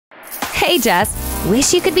Hey, Jess.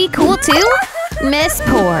 Wish you could be cool too? Miss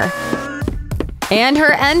Poor. And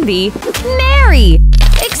her envy, Mary!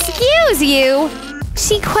 Excuse you!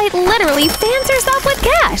 She quite literally fans herself with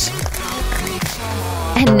cash.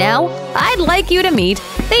 And now, I'd like you to meet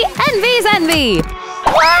the Envy's Envy!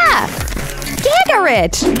 Ah! Giga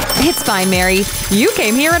rich! It's fine, Mary. You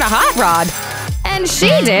came here in a hot rod. And she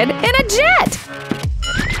did in a jet!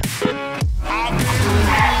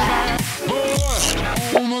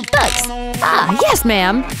 Books! Ah, yes,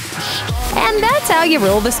 ma'am. And that's how you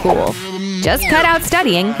rule the school. Just cut out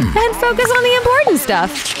studying and focus on the important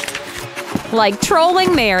stuff. Like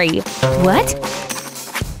trolling Mary. What?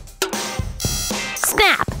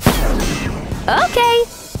 Snap! Okay.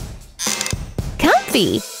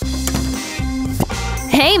 Comfy.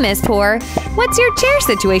 Hey, Miss Poor. What's your chair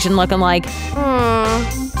situation looking like?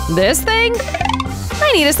 This thing?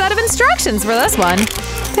 I need a set of instructions for this one.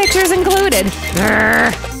 Pictures included.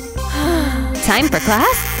 Time for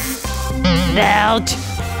class? Ouch.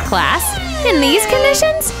 Class? In these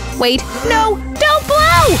conditions? Wait, no, don't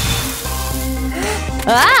blow!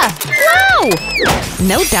 Ah! Whoa!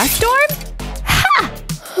 No dust storm? Ha!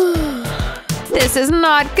 This is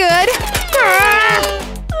not good.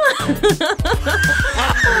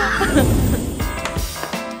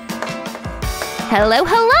 Hello,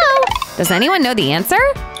 hello! Does anyone know the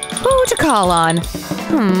answer? Who to call on?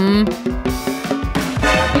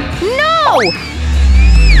 No!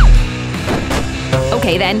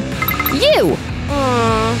 Okay then, you!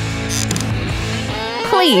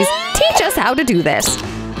 Please, teach us how to do this.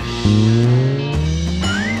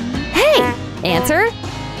 Hey, answer?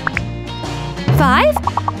 5?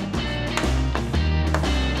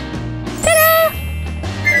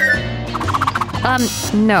 Ta-da!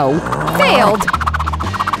 No. Failed.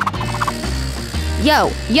 Yo,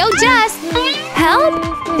 Jess! Help!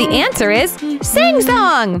 The answer is sing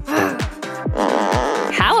song!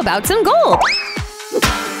 How about some gold?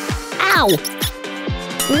 Ow!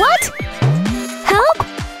 What? Help?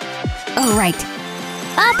 Oh, right.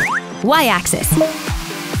 Up, y-axis.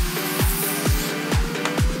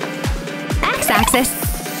 X-axis.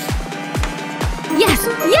 Yes,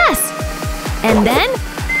 yes! And then,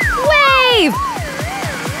 wave!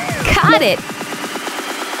 Got it!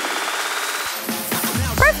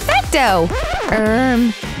 Perfecto!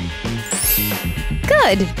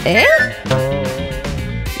 Good, eh?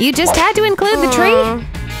 You just had to include the tree?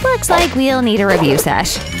 Looks like we'll need a review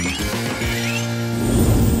sesh.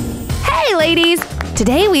 Hey, ladies!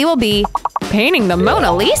 Today we will be painting the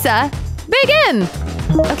Mona Lisa. Begin!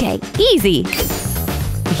 Okay, easy.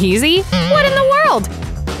 Easy? What in the world?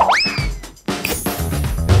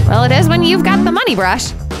 Well, it is when you've got the money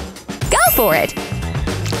brush. Go for it!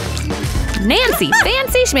 Nancy,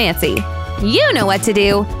 fancy schmancy. You know what to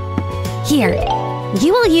do. Here,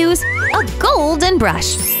 you will use a golden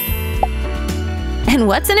brush. And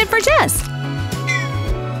what's in it for Jess?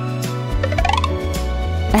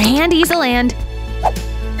 A hand easel and…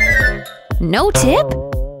 no tip?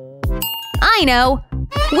 I know!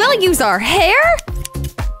 We'll use our hair?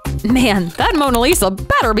 Man, that Mona Lisa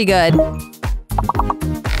better be good!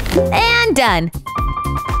 And done!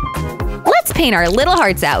 Let's paint our little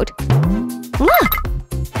hearts out. Look!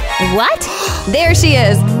 What? There she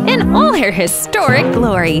is, in all her historic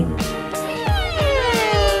glory.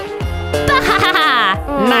 Bahaha!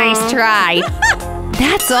 Nice try!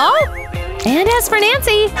 That's all? And as for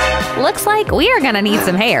Nancy, looks like we are gonna need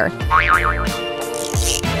some hair.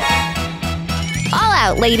 All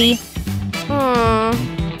out, lady.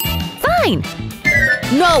 Fine.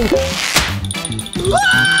 No!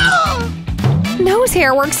 Nose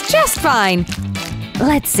hair works just fine.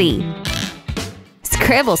 Let's see.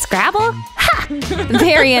 Scribble scrabble? Ha!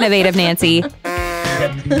 Very innovative, Nancy.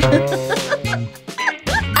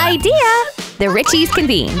 Idea! The Richies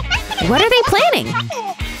convene. What are they planning?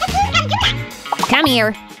 Come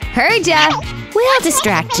here. Heard ya. We'll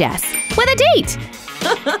distract Jess with a date.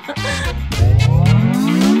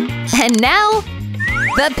 And now,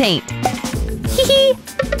 the paint. Hee hee.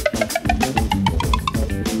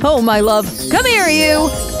 Oh, my love. Come here, you.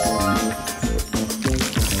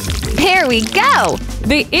 Here we go.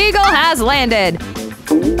 The eagle has landed.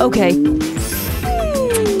 Okay.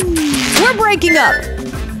 We're breaking up.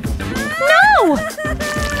 No!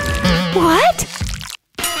 What?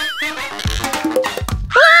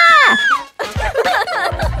 Ah!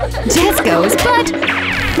 Jess goes, but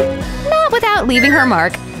not without leaving her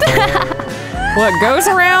mark. What goes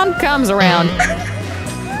around comes around.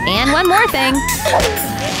 And one more thing.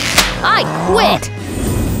 I quit.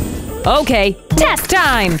 Okay, test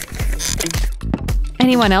time.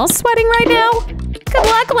 Anyone else sweating right now? Good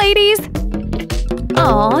luck, ladies.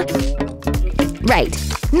 Aw, Right.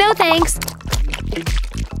 No thanks.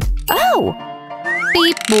 Oh!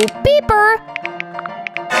 Beep boop beeper!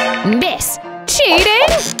 Miss! Cheating?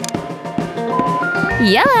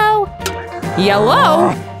 Yellow!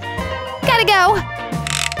 Yellow? Gotta go!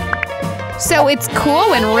 So it's cool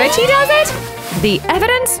when Richie does it? The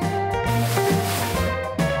evidence?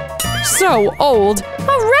 So old! A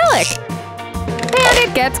relic! And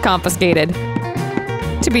it gets confiscated.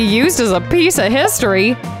 To be used as a piece of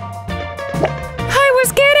history. I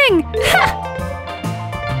was kidding! Ha!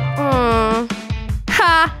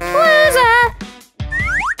 Ha! Loser!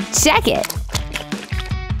 Check it.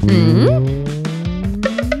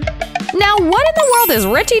 Now what in the world is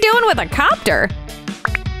Richie doing with a copter?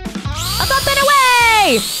 Up and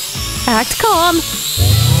away! Act calm.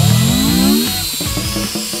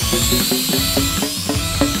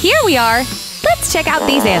 Here we are. Let's check out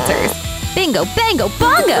these answers. Bingo, bango,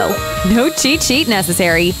 bongo! No cheat sheet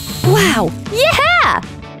necessary. Wow! Yeah!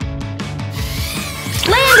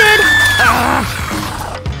 Landed! Ugh.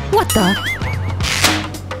 What the?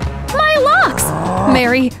 My locks!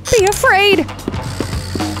 Mary, be afraid!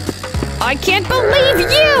 I can't believe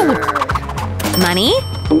you! Money?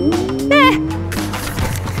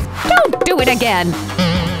 Don't do it again!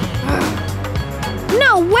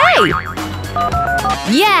 No way!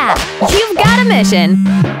 Yeah, you've got a mission!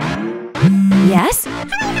 Yes?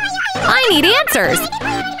 I need answers!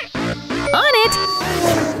 On it!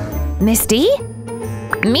 Misty?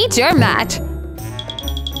 Meet your match!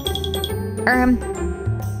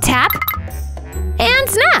 Tap? And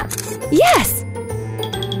snap! Yes!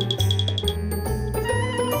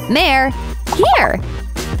 Mare, here!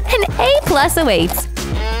 An A+ awaits!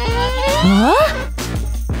 Huh?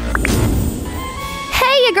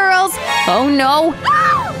 Hey, you girls! Oh no!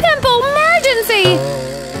 Pimple emergency!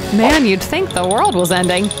 Man, you'd think the world was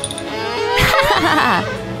ending.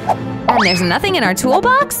 And there's nothing in our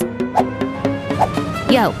toolbox?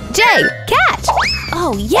 Yo, Jay, catch!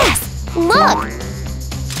 Oh, yes! Look!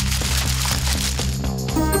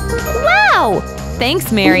 Wow!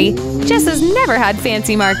 Thanks, Mary. Jess has never had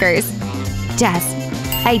fancy markers. Jess,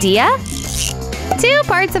 idea? 2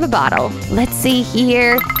 parts of a bottle. Let's see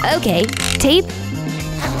here. Okay, tape.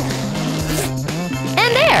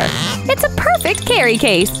 And there! It's a perfect carry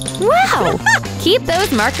case. Wow! Keep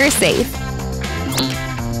those markers safe.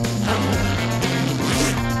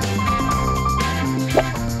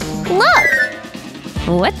 Look!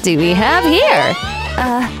 What do we have here?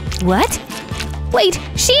 What? Wait,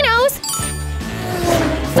 she knows!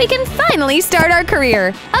 We can finally start our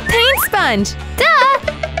career! A paint sponge! Duh!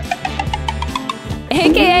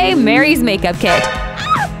 AKA Mary's makeup kit.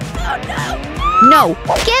 No,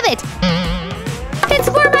 give it! It's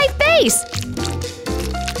for my face!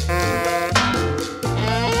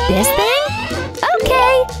 This thing?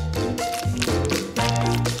 Okay.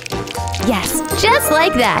 Yes, just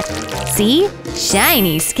like that. See?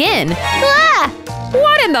 Shiny skin. Ah!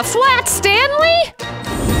 What in the flat, Stanley?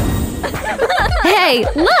 Hey,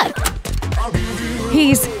 look!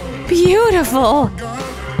 He's beautiful.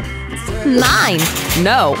 Mine.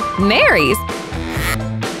 No, Mary's.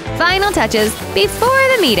 Final touches before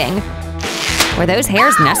the meeting. Were those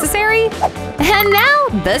hairs necessary? And now,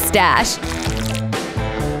 the stash.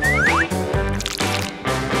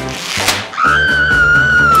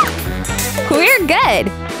 We're good!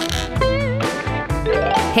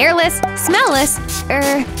 Hairless, smellless,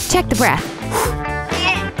 check the breath.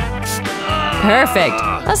 Perfect!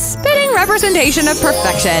 A spitting representation of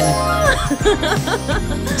perfection.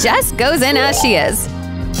 Just goes in as she is.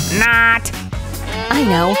 Not! I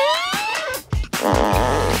know.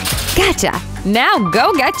 Gotcha! Now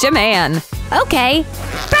go get your man! Okay.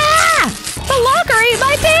 Bah! The locker ate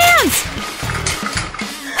my pants!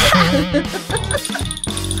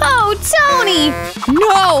 Oh, Tony!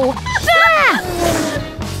 No! Ah!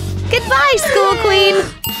 Goodbye, school queen!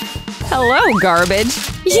 Hello, garbage!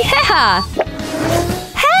 Yeah!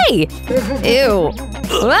 Hey! Ew!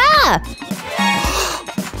 Ah!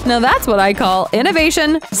 Now that's what I call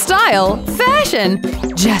innovation, style, fashion!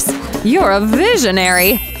 Jess, you're a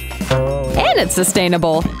visionary! And it's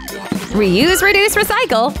sustainable! Reuse, reduce,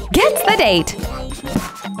 recycle gets the date!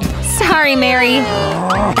 Sorry, Mary!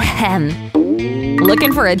 Ahem.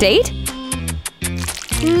 Looking for a date?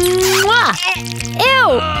 Mwah!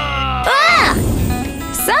 Ew! Ah!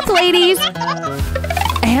 Sup, ladies?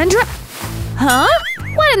 Andra? Huh?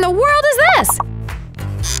 What in the world is this?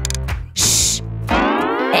 Shh!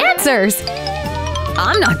 Answers!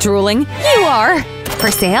 I'm not drooling. You are!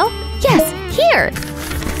 For sale? Yes, here!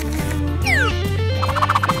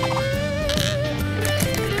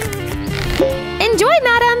 Enjoy,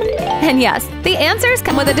 madam! And yes, the answers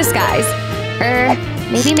come with a disguise.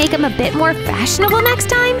 Maybe make them a bit more fashionable next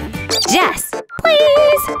time? Jess,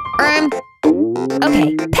 please!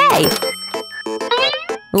 Okay, pay!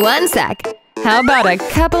 1 sec. How about a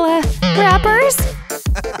couple of wrappers?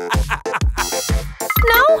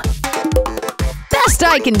 No? Best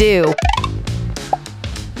I can do!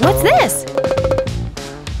 What's this?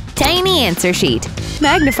 Tiny answer sheet.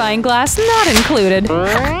 Magnifying glass not included.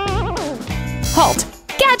 Halt!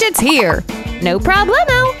 Gadgets here! No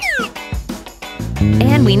problemo!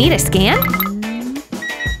 And we need a scan?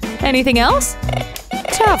 Anything else?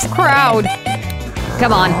 Tough crowd!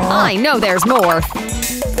 Come on, I know there's more!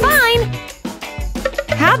 Fine!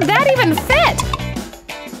 How'd that even fit?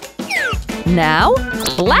 Now,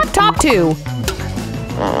 laptop 2!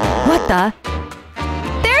 What the?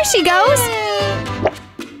 There she goes!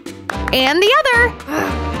 And the other!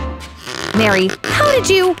 Mary, how did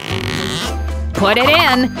you… Put it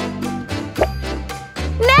in!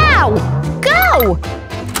 Now! Go!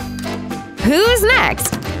 Who's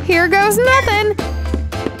next? Here goes nothing!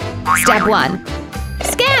 Step 1.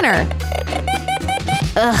 Scanner!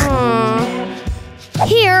 Ugh.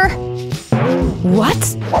 Here!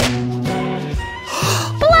 What?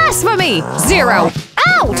 Blasphemy! 0!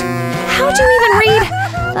 Out! How'd you even read?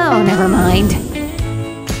 Oh, never mind.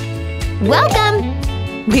 Welcome!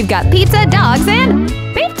 We've got pizza, dogs, and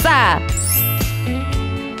pizza!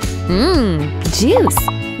 Juice!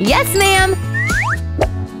 Yes, ma'am!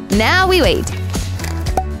 Now we wait.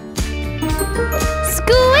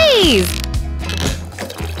 Squeeze!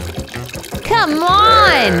 Come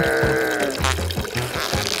on!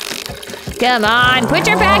 Come on, put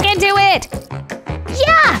your back into it!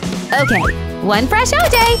 Yeah! Okay, 1 fresh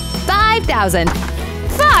OJ, 5,000.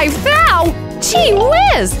 5,000! Gee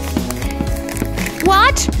whiz!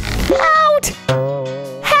 Watch out!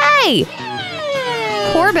 Hey!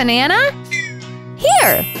 Poor banana?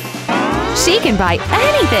 Here! She can buy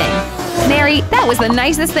anything! Mary, that was the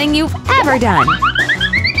nicest thing you've ever done!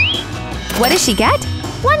 What does she get?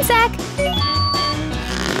 1 sec!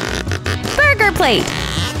 Burger plate!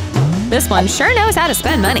 This one sure knows how to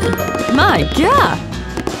spend money! My God!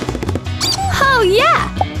 Oh yeah!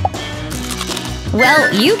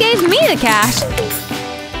 Well, you gave me the cash!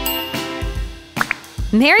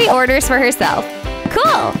 Mary orders for herself.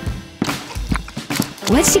 Cool!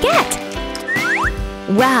 What'd she get?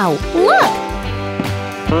 Wow, look!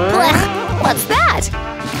 Blech, what's that?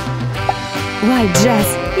 Why,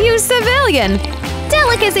 Jess, you civilian!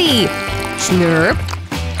 Delicacy! Slurp!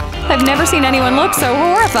 I've never seen anyone look so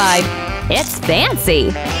horrified. It's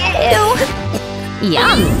fancy! Ew!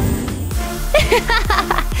 Yum!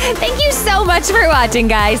 Thank you so much for watching,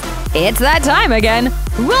 guys! It's that time again!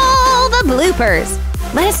 Roll the bloopers!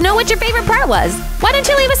 Let us know what your favorite part was! Why don't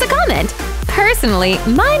you leave us a comment? Personally,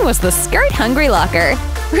 mine was the skirt-hungry locker.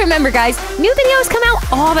 Remember, guys, new videos come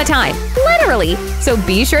out all the time, literally! So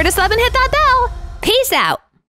be sure to sub and hit that bell! Peace out!